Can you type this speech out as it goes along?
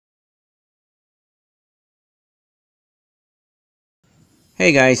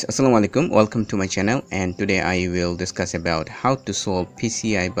Hey guys, Assalamualaikum. Welcome to my channel, and today I will discuss about how to solve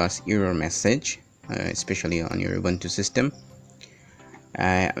PCI bus error message, especially on your Ubuntu system.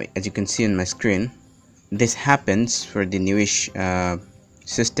 As you can see on my screen, this happens for the newish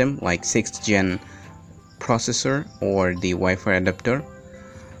system like 6th gen processor or the Wi-Fi adapter.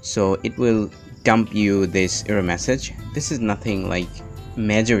 So it will dump you this error message. This is nothing like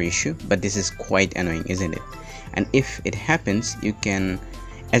major issue, but this is quite annoying, isn't it? And if it happens, you can,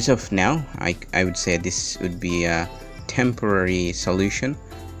 as of now, I would say this would be a temporary solution,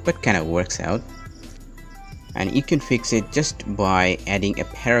 but kind of works out. And you can fix it just by adding a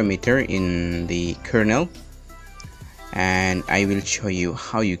parameter in the kernel, and I will show you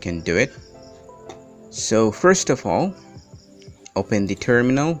how you can do it. So first of all, open the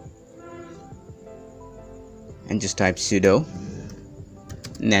terminal and just type sudo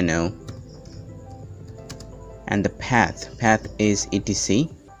nano, and the path is etc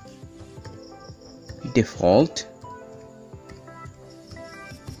default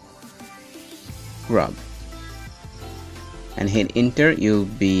grub, and hit enter. You'll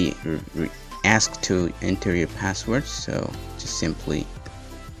be asked to enter your password, so just simply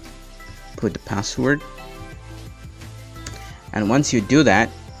put the password. And once you do that,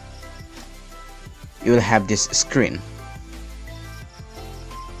 you will have this screen.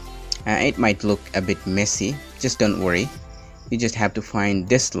 It might look a bit messy, just don't worry. You just have to find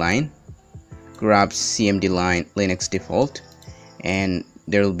this line, grab cmd line Linux default, and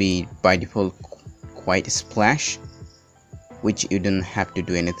there will be by default quite a splash, which you don't have to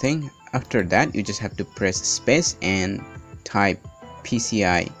do anything. After that, you just have to press space and type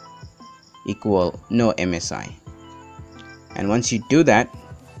PCI equal nomsi, and once you do that,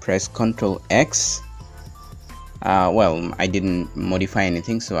 press Ctrl X. Well, I didn't modify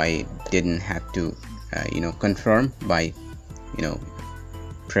anything, so I didn't have to confirm by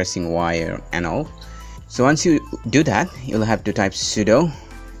pressing Y and all. So once you do that, you'll have to type sudo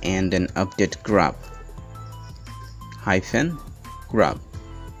and then update-grub -grub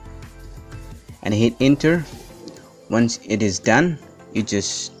and hit enter. Once it is done, you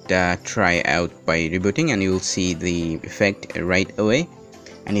just try out by rebooting, and you will see the effect right away.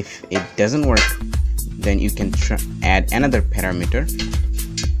 And if it doesn't work, then you can add another parameter.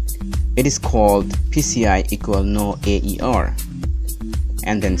 It is called PCI equal noaer,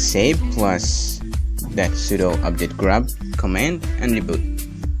 and then save plus that sudo update-grub command and reboot.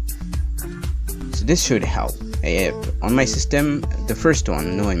 So this should help. On my system, the first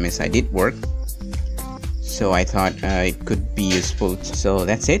one, nomsi, did work, so I thought it could be useful. So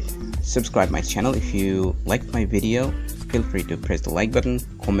that's it. Subscribe my channel if you liked my video. Feel free to press the like button,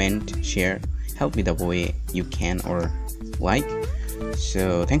 comment, share, help me the way you can or like.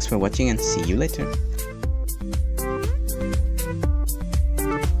 So thanks for watching, and see you later.